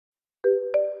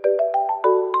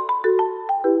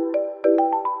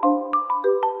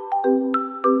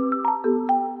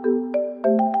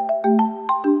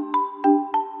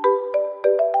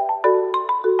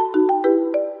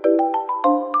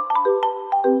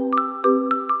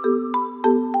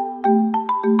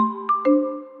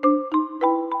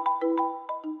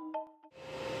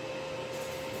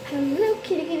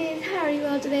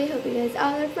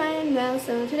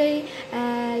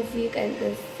as you can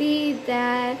see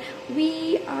that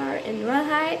we are in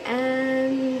Royale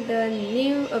and the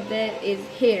new update is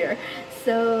here.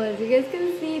 So as you guys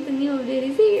can see, the new update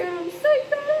is here. I'm so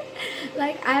excited.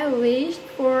 Like, I wished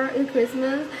for the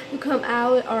Christmas to come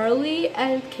out early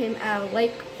and it came out.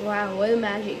 Like, wow, what a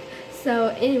magic. So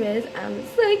anyways, I'm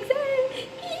so excited.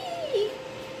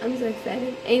 I'm so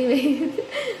excited. Anyways,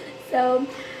 so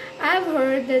I've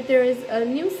heard that there is a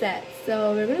new set,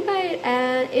 so we're gonna buy it,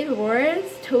 and it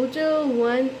worth total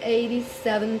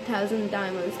 187,000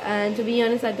 diamonds. And to be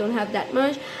honest, I don't have that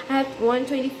much. I have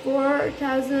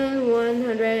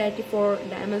 124,184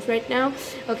 diamonds right now.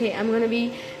 Okay, I'm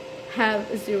gonna have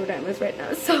 0 diamonds right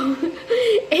now. So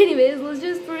anyways, let's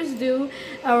just first do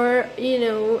our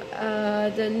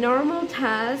the normal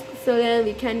task so that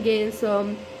we can gain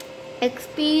some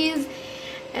XPs.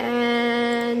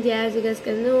 And yeah, as you guys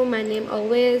can know, my name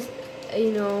always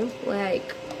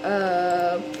like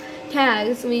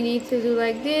tags. We need to do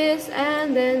like this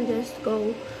and then just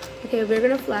go. Okay, we're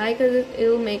gonna fly because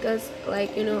it'll make us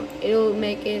like it'll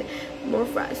make it more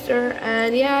faster.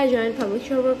 And yeah, join public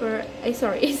server a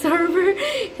server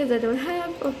because I don't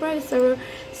have a private server.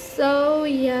 So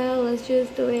yeah, let's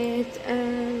just do it.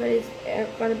 And what is it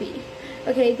gonna be?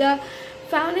 Okay, the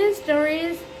founding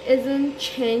stories isn't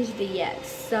changed yet.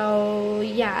 So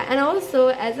yeah, and also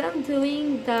as I'm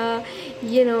doing the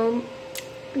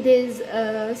these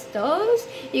stores,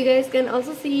 you guys can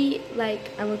also see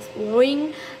like I'm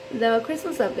exploring the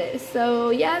Christmas update. So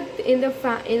yeah, in the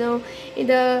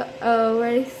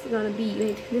where it's gonna be,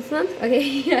 wait, this one?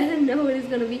 Okay. I don't know what it's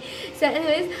gonna be. So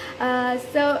anyways,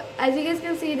 so as you guys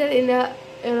can see that in the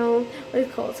what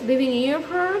it's called, so Living Near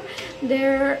Park,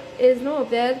 there is no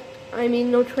update. I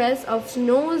mean, no trace of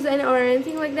snows or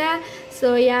anything like that.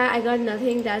 So yeah, I got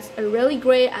nothing. That's a really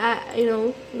great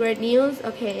great news.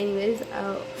 Okay, anyways,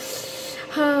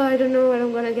 I don't know what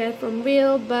I'm gonna get from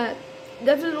Real, but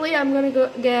definitely I'm gonna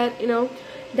get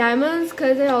diamonds,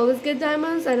 because I always get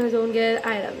diamonds and I don't get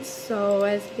items. So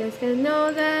as you guys can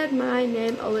know that my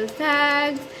name always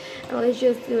tags. And let's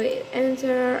just do it,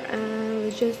 enter, and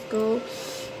let's just go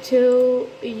to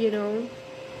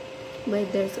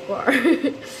wait, there's a bar.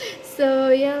 So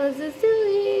yeah, let's just do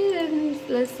it and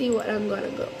let's see what I'm gonna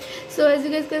go. So as you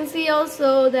guys can see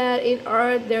also that in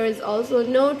art there is also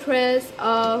no trace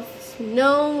of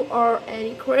snow or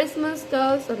any Christmas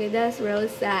stuff. Okay, that's really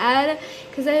sad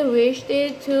because I wished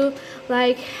it to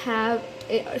like have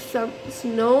some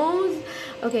snows.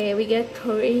 Okay, we get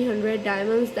 300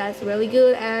 diamonds. That's really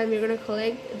good, and we're gonna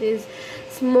collect these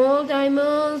small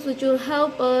diamonds which will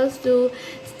help us to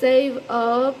save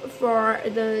up for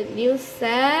the new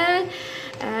set.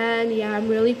 And yeah, I'm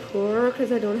really poor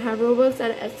because I don't have Robux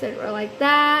and etc like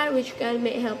that, which can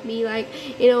help me like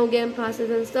game passes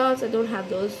and stuff. So I don't have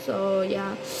those. So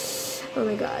yeah, oh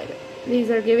my god,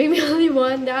 these are giving me only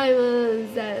 1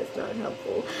 diamond. That is not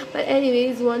helpful. But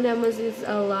anyways, 1 diamond is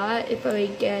a lot. If I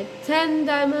get 10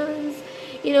 diamonds,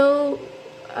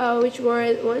 which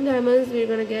were 1 diamond, we're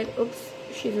gonna get, oops,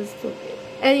 she's a stupid.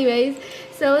 Anyways,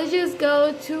 so let's just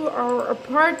go to our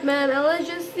apartment and let's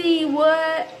just see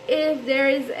what if there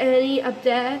is any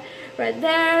update right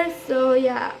there. So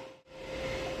yeah,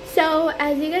 so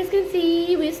as you guys can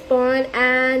see, we spawned,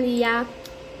 and yeah,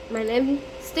 my name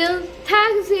still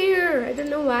tags here. I don't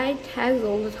know why it tags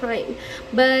all the time,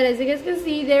 but as you guys can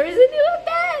see, there is a new update.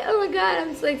 Oh my god,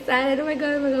 I'm so excited. Oh my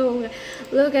god, oh my god, oh my god.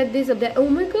 Look at this update. Oh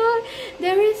my god,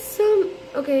 there is some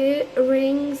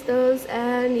ring stuff,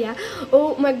 and yeah,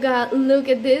 oh my god, look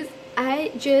at this.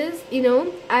 I just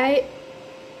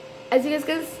as you guys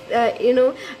can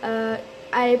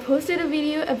I posted a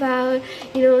video about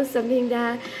something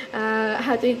that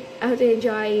how to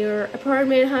enjoy your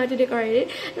apartment, how to decorate it,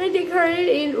 and I decorated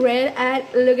it in red, and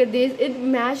look at this, it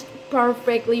matched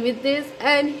perfectly with this.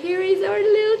 And here is our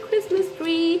little Christmas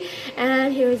tree,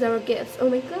 and here is our gifts. Oh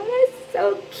my god, that's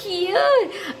so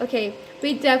cute. Okay,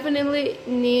 we definitely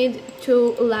need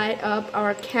to light up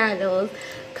our candles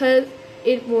because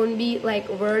it won't be like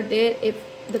worth it if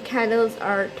the candles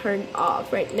are turned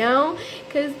off right now,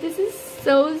 because this is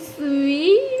so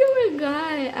sweet. Oh my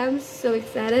god, I'm so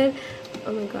excited.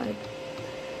 Oh my god.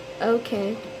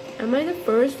 Okay, am I the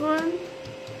first one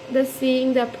that's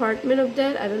seeing the apartment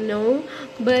update? I don't know,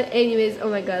 but anyways, oh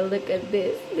my god, look at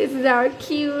this. This is our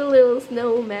cute little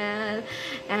snowman,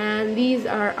 and these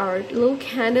are our little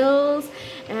candles.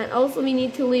 And also we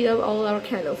need to light up all our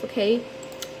candles. Okay,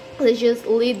 let's just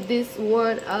lit this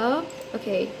one up.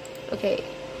 Okay,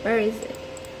 where is it?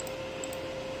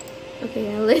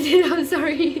 Okay, I lit it up.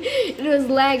 Sorry, it was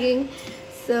lagging.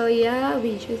 So yeah,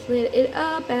 we just lit it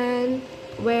up. And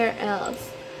where else?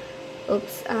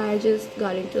 Oops, I just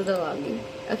got into the login.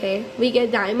 Okay, we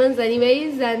get diamonds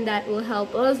anyways, and that will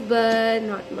help us, but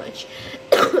not much.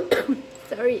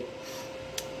 Sorry,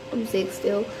 I'm sick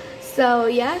still. So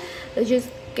yeah, let's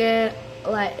just get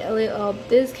like a little of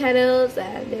these candles,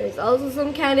 and there's also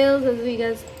some candles as we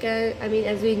guys can,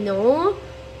 as we know.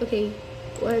 Okay,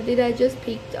 what did I just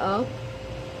pick up?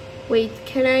 Wait,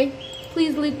 can I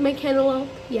please lit my candle up?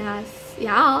 Yes,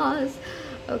 yes.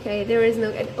 Okay, there is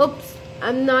no candle. Oops,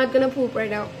 I'm not gonna poop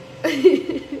right now.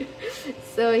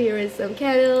 So here is some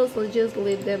candles. Let's just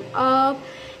lit them up,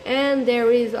 and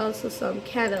there is also some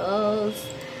candles.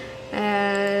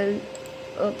 And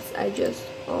oops, I just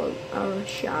on our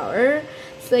shower.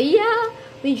 So yeah,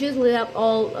 we just lit up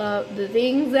all of the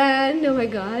things, and oh my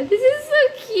god, this is so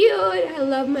cute. I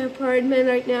love my apartment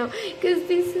right now because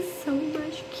this is so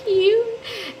much cute.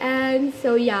 And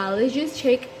so yeah, let's just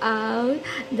check out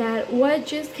that what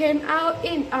just came out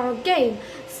in our game.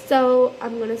 So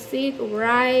I'm gonna sit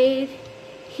right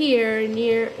here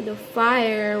near the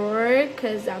firework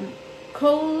because I'm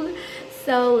cold.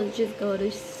 So let's just go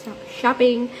to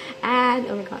shopping, and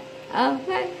oh my god,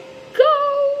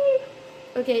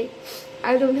 okay,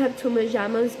 I don't have too much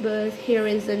diamonds, but here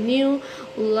is a new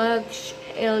Luxe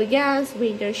Elegance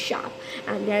winter shop,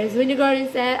 and there is Winter Garden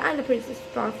set and the Princess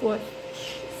Starford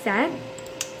set.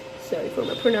 Sorry for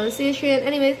my pronunciation.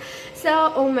 Anyways,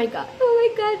 so oh my god,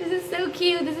 this is so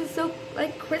cute. This is so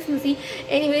like Christmassy.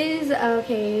 Anyways,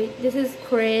 okay, this is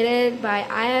created by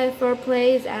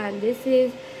𝑖𝑖 and this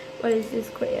is, what is this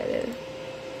created?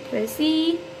 Can I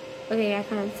see? Okay, I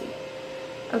can't see.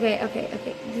 Okay.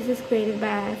 This is created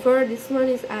by 𝑖𝑖. This one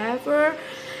is 𝑖𝑖.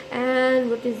 And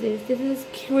what is this? This is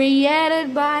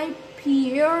created by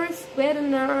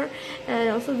 �p_𝑢𝑟. And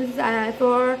also this is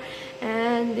𝑖𝑖.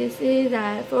 And this is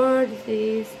𝑖𝑖. This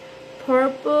is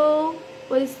purple.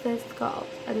 What is this called?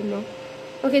 I don't know.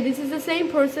 Okay, this is the same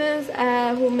person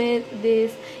who made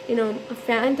this, a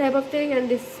fan type of thing, and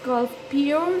this is called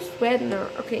 �p_𝑢𝑟.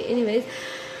 Okay, anyways.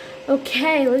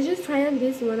 Okay, let's just try on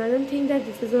this one. I don't think that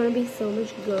this is gonna be so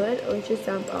much good. Let's just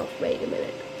jump off. Wait a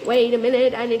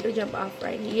minute, I need to jump off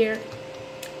right here.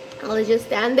 I'll just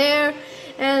stand there,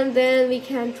 and then we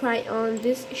can try on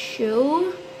this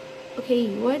shoe. Okay,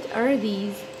 what are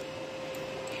these?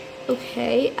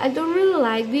 Okay, I don't really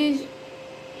like these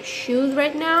shoes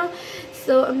right now,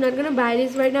 so I'm not gonna buy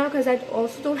this right now because I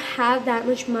also don't have that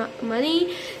much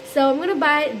money. So I'm gonna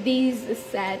buy these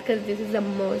set because this is the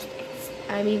most,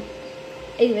 anyways,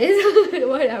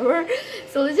 whatever.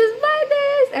 So let's just buy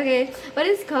this. Okay, what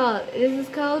is it called? This is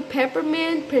called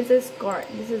Peppermint Princess Skirt.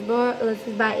 This is worth, let's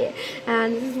just buy it,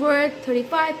 and this is worth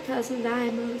 35,000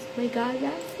 diamonds. Oh my god,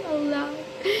 that's a lot.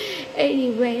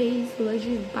 Anyways, let's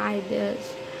just buy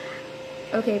this.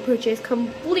 Okay, purchase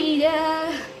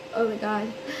completed. Oh my god,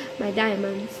 my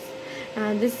diamonds.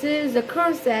 And this is the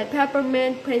corset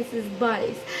Peppermint Princess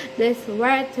Bodies. This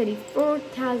worth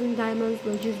 24,000 diamonds.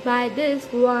 We'll just buy this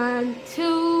one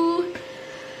too.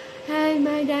 And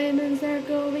my diamonds are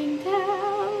going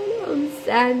down. I'm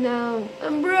sad now.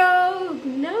 I'm broke.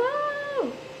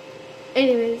 No.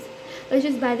 Anyways, let's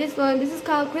just buy this one. This is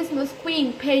called Christmas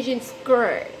Queen Pageant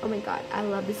Skirt. Oh my god, I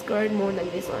love this skirt more than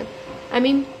this one.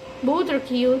 Both are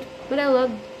cute, but I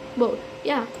love both.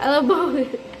 Yeah, I love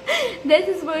both. This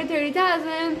is worth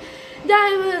 30,000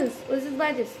 diamonds. Let's just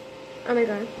buy this. Oh my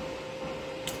god.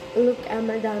 Look at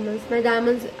my diamonds. My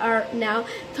diamonds are now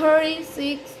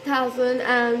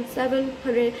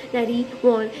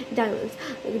 36,791 diamonds.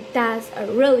 That's a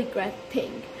really great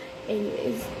thing.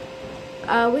 Anyways,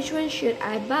 which one should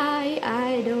I buy?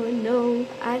 I don't know.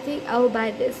 I think I'll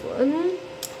buy this one,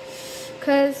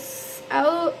 because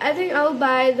I think I'll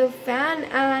buy the fan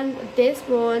and this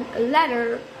one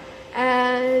later.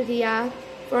 And yeah,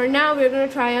 for now we're gonna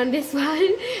try on this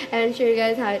one and show you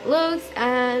guys how it looks.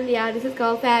 And yeah, this is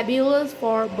called Fabulous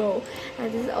for Bow,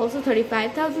 and this is also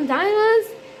 35,000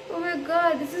 diamonds. Oh my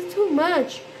god, this is too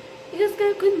much. You guys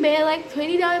could make like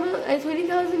 20,000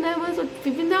 diamonds or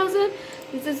 15,000.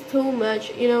 This is too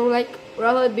much, like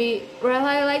Royale,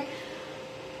 like,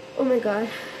 oh my god.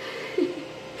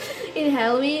 In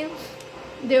Halloween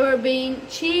they were being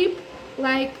cheap.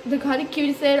 Like the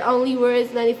ℎ𝑜𝑡 said only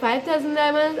worth 95,000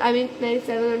 diamonds.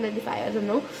 97 or 95, I don't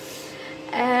know.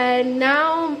 And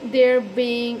now they're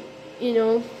being,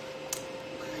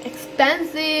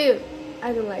 expensive.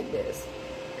 I don't like this.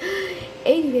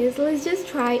 Anyways, let's just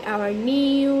try our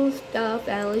new stuff,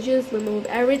 and let's just remove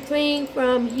everything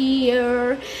from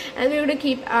here. And we're gonna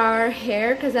keep our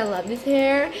hair because I love this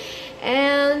hair.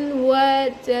 And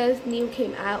what just new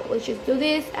came out, let's just do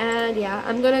this. And yeah,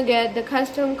 I'm gonna get the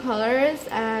custom colors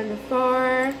and the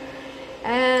fur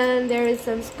and there is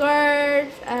some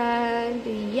skirts, and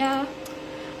yeah.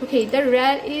 Okay, the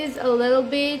red is a little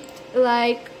bit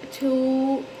like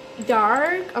too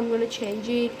dark. I'm gonna change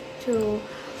it to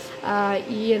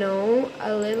you know,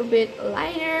 a little bit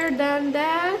lighter than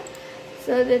that,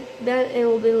 so that it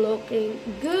will be looking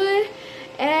good.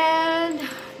 And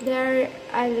there,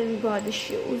 I didn't buy the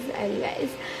shoes.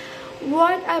 Anyways,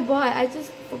 what I bought, I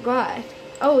just forgot.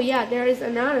 Oh yeah, there is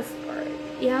another skirt.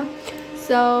 Yeah,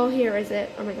 so here is it.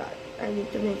 Oh my god, I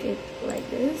need to make it like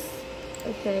this.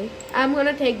 Okay, I'm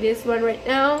gonna take this one right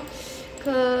now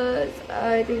because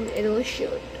I think it'll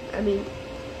shoot. I mean,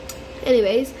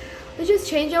 anyways, let's just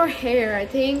change our hair, I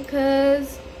think,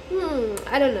 because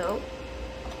I don't know.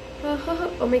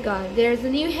 Oh my god, there's a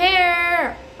new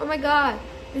hair. Oh my god,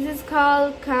 this is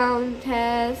called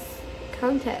Countess.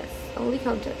 Only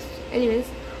Countess. Anyways,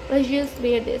 let's just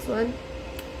wear this one.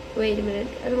 Wait a minute,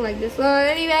 I don't like this one.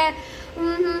 Anyway,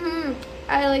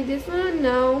 I like this one.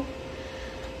 No.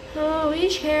 Oh,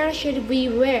 which hair should we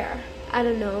wear? I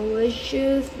don't know. Let's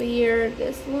just wear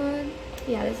this one.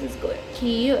 Yeah, this is good.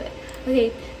 Cute.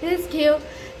 Okay, this is cute.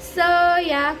 So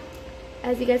yeah,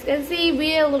 as you guys can see,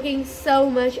 we are looking so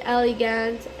much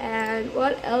elegant. And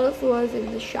what else was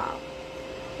in the shop?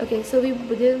 Okay, so we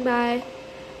didn't buy.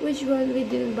 Which one we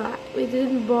didn't buy? We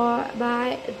didn't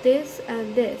buy this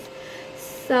and this.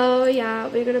 So yeah,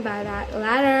 we're gonna buy that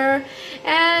later.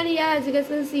 And yeah, as you guys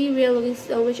can see, we are looking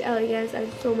so much elegance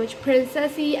and so much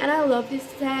princessy. And I love this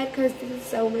set because this is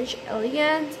so much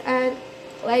elegant, and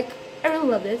like I really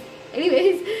love this.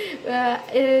 Anyways,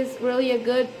 it is really a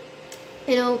good,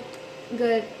 you know,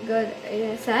 good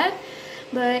set,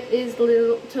 but it's a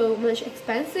little too much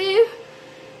expensive.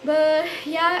 But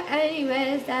yeah,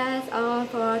 anyways, that's all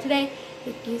for today.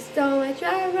 Thank you so much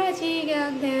for watching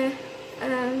out there.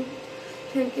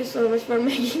 Thank you so much for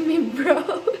making me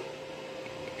broke.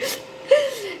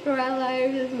 Real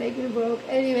life just making me broke.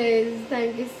 Anyways,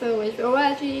 thank you so much for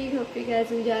watching. Hope you guys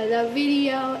enjoyed the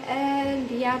video. And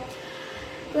yeah,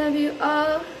 love you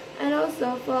all. And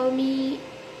also follow me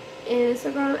in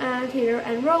Instagram and Twitter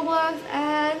and Roblox.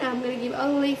 And I'm gonna give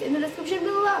all the links in the description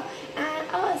below. And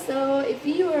also, if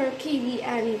you are a kitty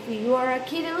and if you are a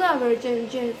kitty lover,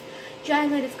 just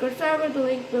join my Discord server. The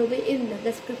link will be in the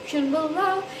description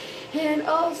below. And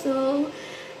also,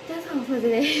 that's all for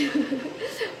today.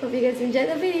 Hope you guys enjoyed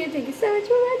the video. Thank you so much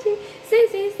for watching.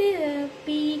 Stay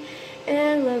happy,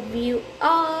 and love you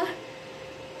all.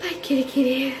 Bye, kitty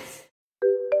kitties.